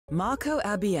Marco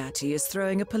Abiatti is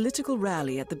throwing a political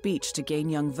rally at the beach to gain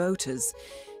young voters,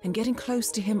 and getting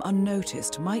close to him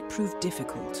unnoticed might prove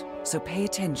difficult. So pay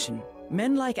attention.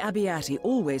 Men like Abiatti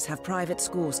always have private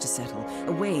scores to settle,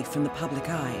 away from the public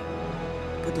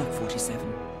eye. Good luck,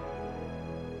 47.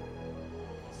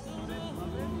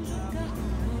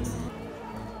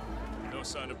 No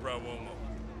sign of Bravuomo.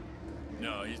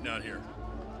 No, he's not here.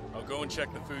 I'll go and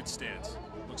check the food stands.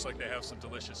 Looks like they have some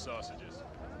delicious sausages.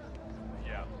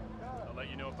 Yeah, I'll let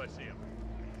you know if I see him.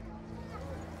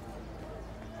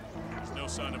 There's no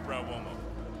sign of Bravuomo.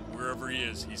 Wherever he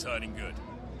is, he's hiding good.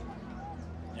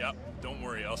 Yep, don't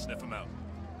worry, I'll sniff him out.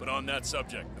 But on that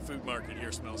subject, the food market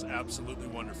here smells absolutely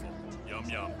wonderful. Yum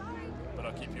yum. But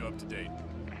I'll keep you up to date.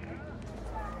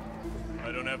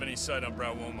 I don't have any sight on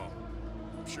Bravuomo.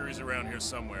 I'm sure he's around here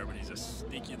somewhere, but he's a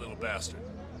sneaky little bastard.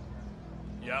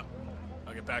 Yeah,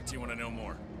 I'll get back to you when I know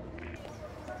more.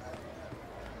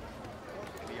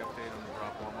 Any update on the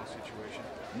Bravuomo situation?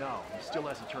 No, he still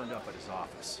hasn't turned up at his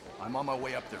office. I'm on my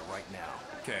way up there right now.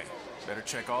 Okay, better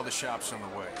check all the shops on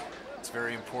the way. It's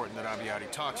very important that Abiatti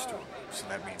talks to him, so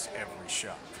that means every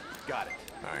shop. Got it.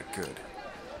 All right, good.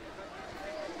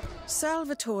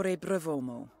 Salvatore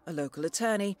Bravuomo, a local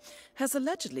attorney, has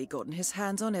allegedly gotten his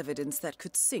hands on evidence that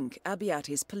could sink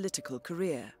Abiatti's political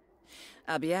career.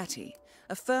 Abiatti,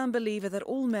 a firm believer that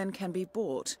all men can be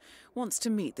bought, wants to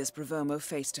meet this Bravuomo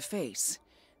face to face.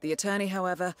 The attorney,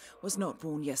 however, was not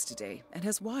born yesterday and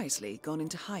has wisely gone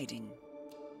into hiding.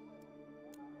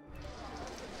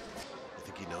 You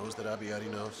think he knows that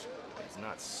Abiatti knows? He's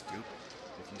not stupid.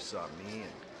 If you saw me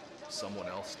and someone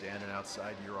else standing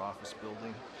outside your office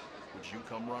building, would you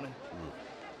come running?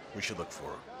 We should look for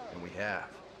him. And we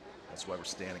have. That's why we're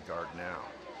standing guard now.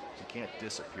 He can't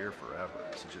disappear forever,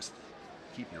 so just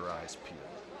keep your eyes peeled.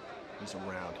 He's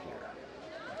around here.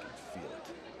 I can feel it.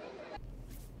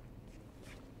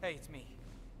 Hey, it's me.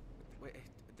 Wait,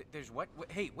 there's what?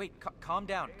 Hey, wait, calm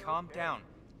down, calm down.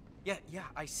 Yeah,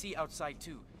 I see outside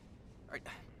too. All right,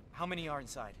 how many are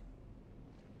inside?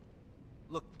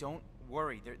 Look, don't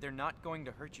worry. They're not going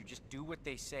to hurt you. Just do what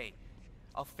they say.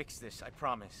 I'll fix this, I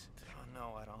promise. Oh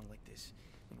no, I don't like this.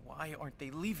 And why aren't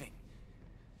they leaving?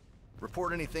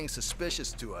 Report anything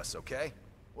suspicious to us, okay?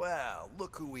 Well,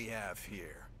 look who we have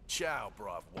here. Ciao,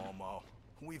 Bravuomo.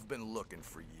 We've been looking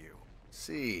for you.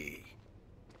 See.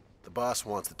 The boss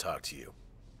wants to talk to you.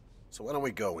 So why don't we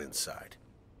go inside?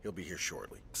 He'll be here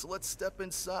shortly. So let's step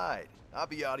inside.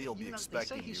 Abiatti will be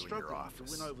expecting you in your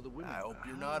office. I hope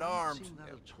you're not armed.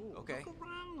 Okay.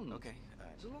 Okay.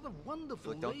 There's a lot of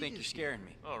wonderful Look, don't think you're scaring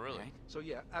me. Oh, really? Okay? So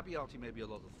yeah, Abiatti may be a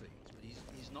lot of things, but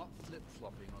he's not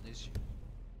flip-flopping on issues.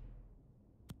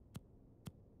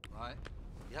 Right?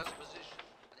 He has a position,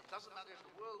 and it doesn't matter if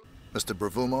the world... Mr.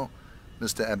 Bravuomo,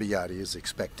 Mr. Abiatti is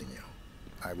expecting you.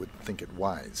 I would think it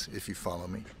wise if you follow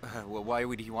me. Well, why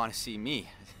would he want to see me?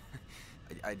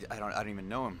 I don't even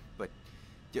know him, but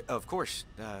of course,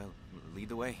 lead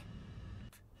the way.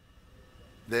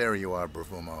 There you are,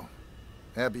 Bravuomo.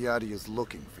 Abiatti is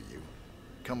looking for you.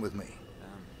 Come with me.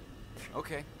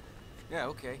 Okay. Yeah,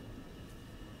 okay.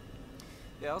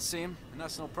 Yeah, I'll see him, and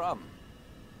that's no problem.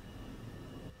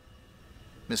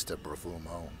 Mr.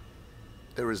 Bravuomo,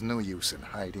 there is no use in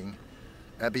hiding.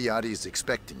 Abiatti is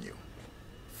expecting you.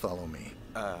 Follow me.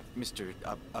 Mr.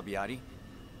 Abiatti?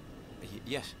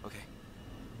 Yes, okay.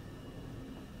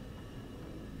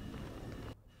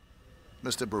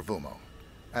 Mr. Bravuomo,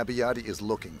 Abiatti is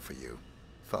looking for you.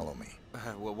 Follow me.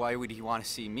 Well, why would he want to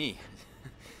see me?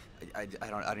 I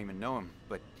don't even know him,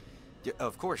 but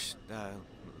of course,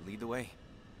 lead the way.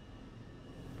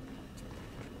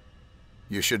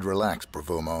 You should relax,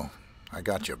 Bravuomo. I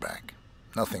got your back.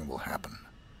 Nothing will happen.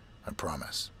 I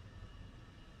promise.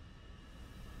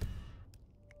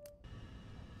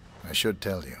 I should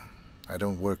tell you, I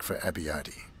don't work for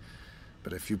Abiatti.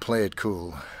 But if you play it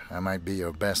cool, I might be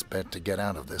your best bet to get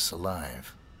out of this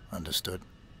alive. Understood?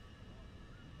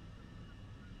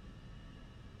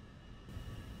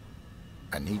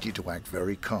 I need you to act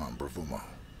very calm, Bravuomo.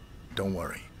 Don't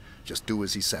worry. Just do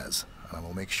as he says, and I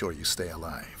will make sure you stay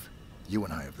alive. You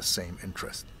and I have the same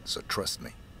interest, so trust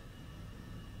me.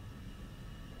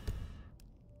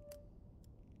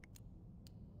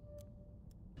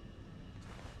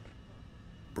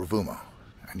 Bravuomo,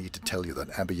 I need to tell you that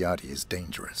Abiatti is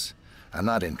dangerous. I'm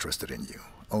not interested in you,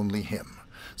 only him.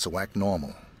 So act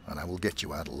normal, and I will get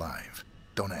you out alive.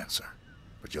 Don't answer,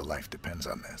 but your life depends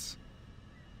on this.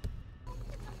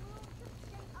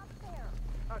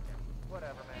 Okay,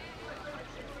 whatever, man.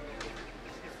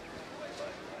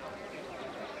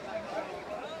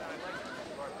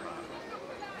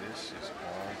 This is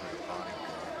all their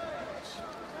bodyguard wants.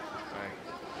 Right?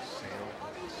 Sail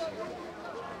and sea.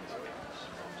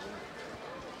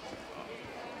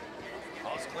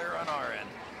 clear on our end.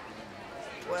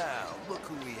 Well, look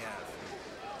who we have.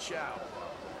 Ciao.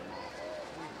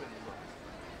 We've been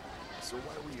looking. So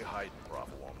why were you hiding,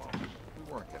 Bravuomo?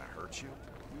 We weren't gonna hurt you.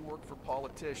 We work for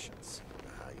politicians.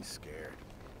 He's scared.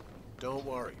 Don't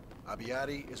worry.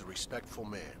 Abiatti is a respectful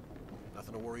man.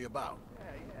 Nothing to worry about.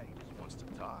 Yeah, he just wants to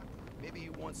talk. Maybe he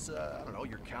wants, I don't know,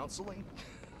 your counseling?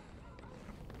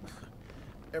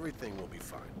 Everything will be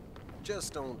fine.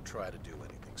 Just don't try to do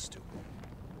anything stupid.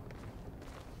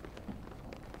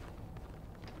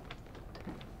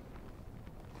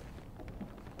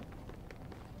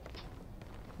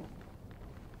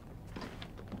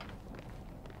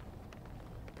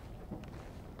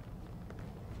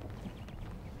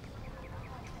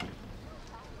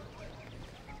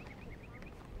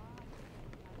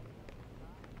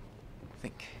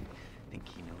 Think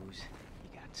he knows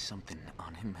you got something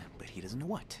on him, but he doesn't know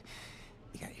what.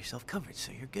 You got yourself covered,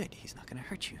 so you're good. He's not gonna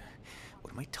hurt you.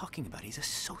 What am I talking about? He's a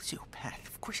sociopath.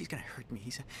 Of course he's gonna hurt me.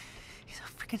 He's a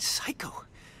freaking psycho.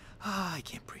 Ah, I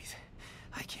can't breathe.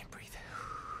 I can't breathe.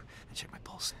 I check my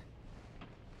pulse.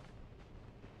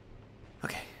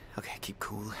 Okay, keep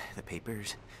cool. The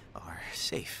papers are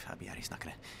safe. Abiatti's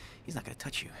he's not gonna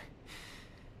touch you.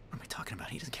 What am I talking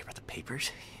about? He doesn't care about the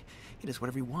papers. He does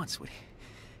whatever he wants.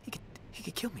 He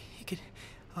could kill me. He could...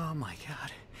 Oh, my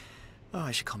God. Oh,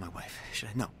 I should call my wife. Should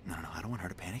I? No. I don't want her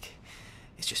to panic.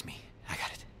 It's just me. I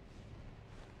got it.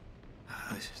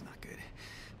 This is not good.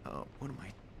 Oh, what am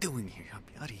I doing here?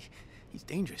 Abiatti, he's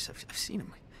dangerous. I've seen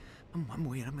him. I'm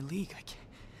way out of my league.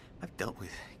 I've dealt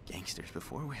with gangsters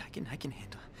before. I can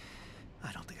handle...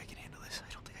 I don't think I can handle this.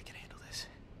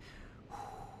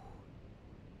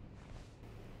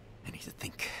 I need to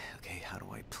think. Okay, how do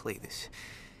I play this?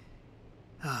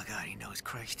 Oh God, he knows.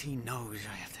 Christ, he knows.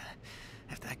 I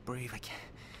have to act brave. I can't.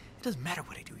 It doesn't matter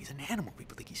what I do. He's an animal.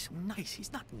 People think he's so nice.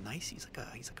 He's not nice. He's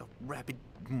like a rabid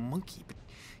monkey. But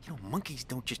you know, monkeys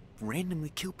don't just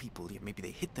randomly kill people. Maybe they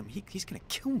hit them. He's gonna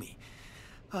kill me.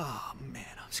 Oh man,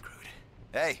 I'm screwed.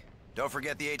 Hey, don't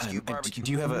forget the HQ barbecue.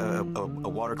 Do you have a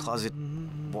water closet,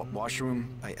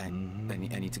 washroom? I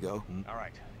need to go. All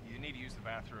right, you need to use the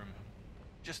bathroom.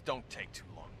 Just don't take too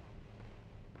long.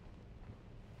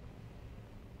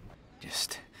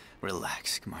 Just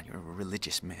relax. Come on, you're a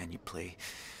religious man. You pray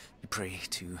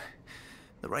to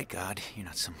the right God. You're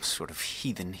not some sort of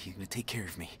heathen. You're gonna take care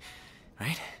of me,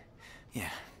 right? Yeah,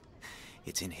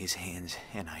 it's in his hands,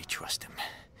 and I trust him.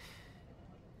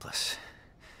 Plus,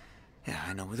 yeah,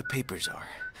 I know where the papers are,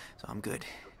 so I'm good.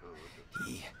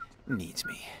 He needs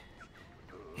me.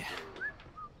 Yeah.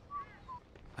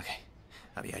 Okay.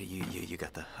 Abiatti, you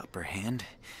got the upper hand.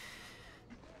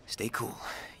 Stay cool.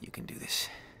 You can do this.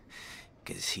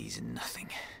 Because he's nothing.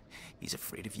 He's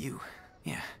afraid of you.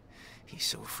 Yeah. He's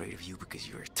so afraid of you because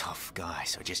you're a tough guy.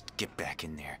 So just get back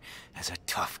in there as a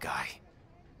tough guy.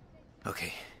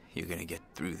 Okay, you're gonna get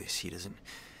through this. He doesn't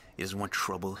want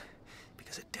trouble.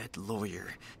 Because a dead lawyer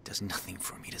does nothing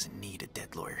for him. He doesn't need a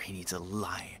dead lawyer. He needs a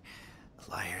liar.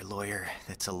 A lawyer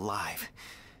that's alive.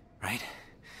 Right?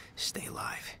 Stay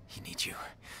alive. He needs you.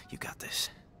 You got this.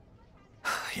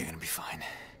 You're gonna be fine.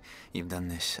 You've done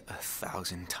this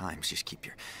 1,000 times. Just keep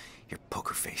your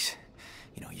poker face.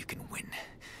 You know, you can win.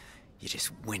 You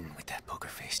just win with that poker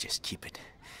face. Just keep it.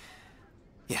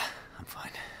 Yeah, I'm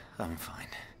fine. I'm fine.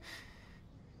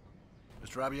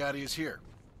 Mr. Abiatti is here.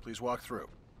 Please walk through.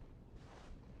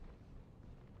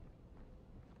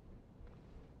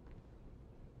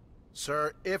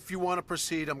 Sir, if you want to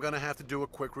proceed, I'm going to have to do a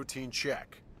quick routine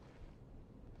check.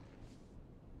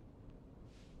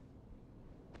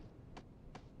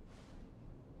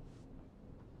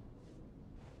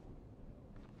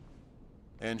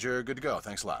 And you're good to go.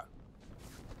 Thanks a lot.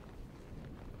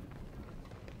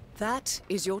 That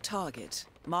is your target,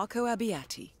 Marco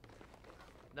Abiatti.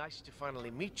 Nice to finally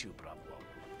meet you, Bravuomo.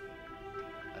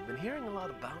 I've been hearing a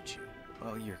lot about you.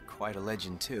 Well, you're quite a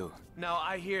legend, too. Now,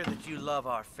 I hear that you love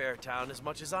our fair town as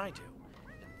much as I do.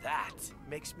 And that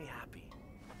makes me happy.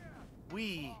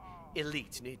 We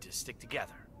elites need to stick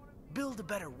together. Build a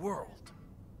better world.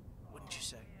 Wouldn't you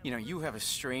say? You know, you have a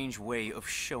strange way of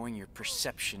showing your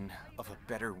perception of a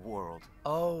better world.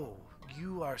 Oh,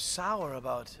 you are sour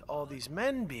about all these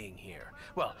men being here.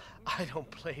 Well, I don't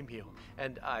blame you,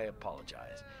 and I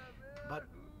apologize. But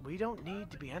we don't need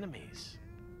to be enemies.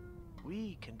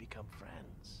 We can become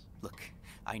friends. Look,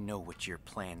 I know what your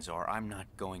plans are. I'm not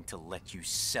going to let you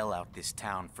sell out this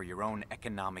town for your own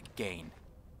economic gain.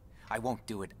 I won't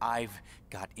do it. I've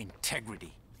got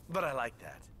integrity. But I like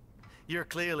that. You're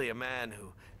clearly a man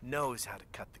who knows how to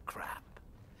cut the crap.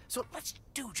 So let's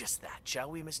do just that,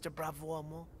 shall we, Mr.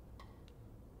 Bravuomo?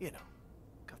 You know,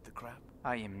 cut the crap.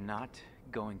 I am not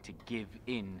going to give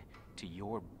in to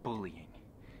your bullying.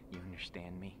 You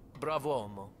understand me?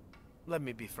 Bravuomo, let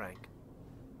me be frank.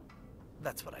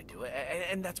 That's what I do,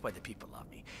 and that's why the people love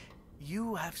me.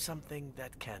 You have something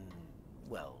that can,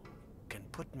 well, can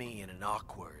put me in an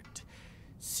awkward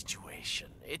situation.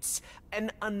 It's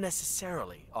an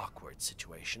unnecessarily awkward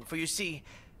situation, for you see,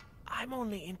 I'm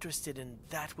only interested in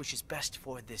that which is best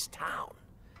for this town.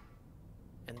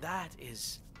 And that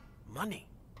is money.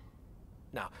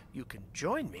 Now, you can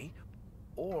join me,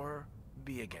 or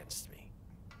be against me.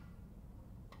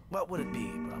 What would it be,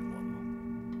 Bravuomo?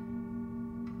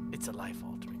 It's a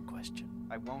life-altering question.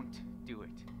 I won't do it.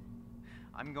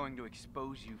 I'm going to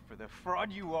expose you for the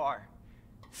fraud you are.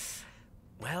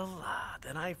 Well,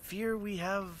 then I fear we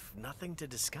have nothing to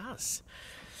discuss.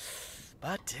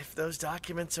 But if those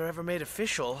documents are ever made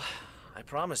official, I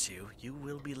promise you, you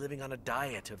will be living on a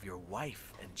diet of your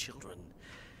wife and children.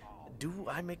 Do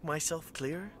I make myself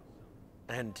clear?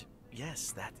 And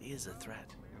yes, that is a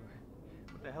threat.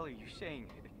 What the hell are you saying?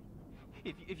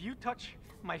 If you touch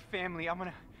my family, I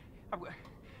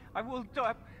will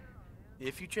die.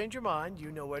 If you change your mind,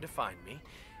 you know where to find me.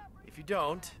 If you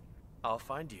don't, I'll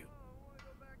find you.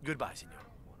 Goodbye, senor.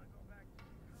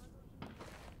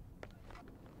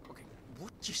 Okay,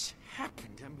 what just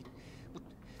happened? I mean,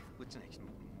 what's next?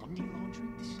 Money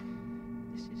laundering?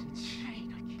 This is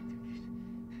insane. I can't do this.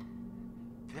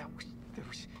 That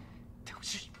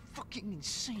was just fucking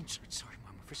insane. Sorry,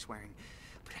 Mama, for swearing,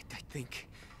 but I think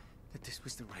that this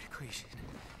was the right equation.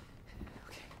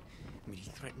 Okay, I mean,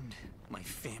 he threatened my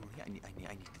family. I need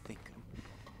to think.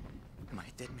 Am I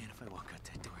a dead man if I walk out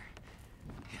that door?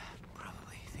 Yeah,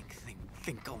 probably.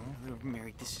 Think. Oh, we're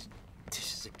married. This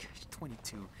is a catch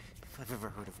 22, if I've ever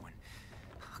heard of one.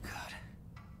 Oh God.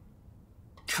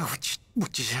 Oh,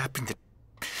 what just happened? That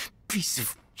piece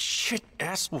of shit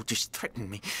asshole just threatened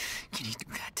me. Can you do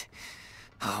that?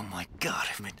 Oh my God,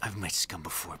 I've met scum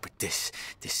before, but this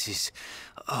is,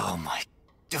 oh my,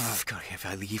 oh God, if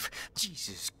I leave,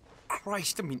 Jesus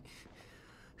Christ, I mean,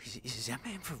 is that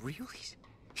man for real?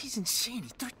 He's insane. He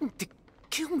threatened to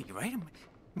kill me, right?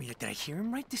 I mean, did I hear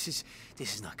him right? This is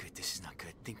not good. This is not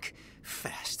good. Think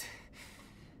fast.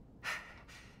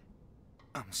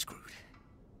 I'm screwed.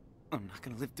 I'm not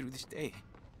gonna live through this day.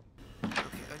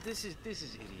 Okay, this is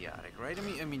idiotic, right? I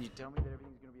mean, you tell me that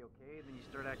everything's gonna be okay, and then you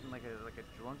start acting like a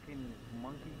drunken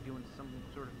monkey doing some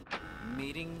sort of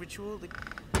mating ritual. Like,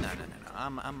 no.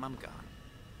 I'm gone.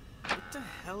 What the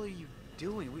hell are you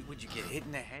doing? Would you get hit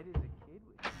in the head as a kid?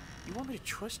 You want me to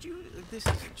trust you? This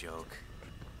is a joke.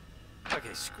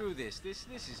 Okay, screw this. This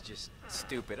is just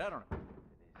stupid. I don't know.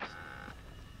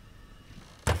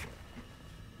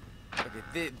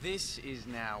 Okay, this is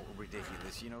now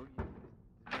ridiculous. You know, the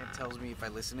man tells me if I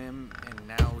listen to him, and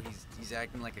now he's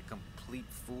acting like a complete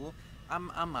fool.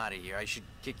 I'm out of here. I should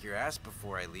kick your ass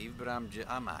before I leave, but I'm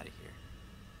out of here.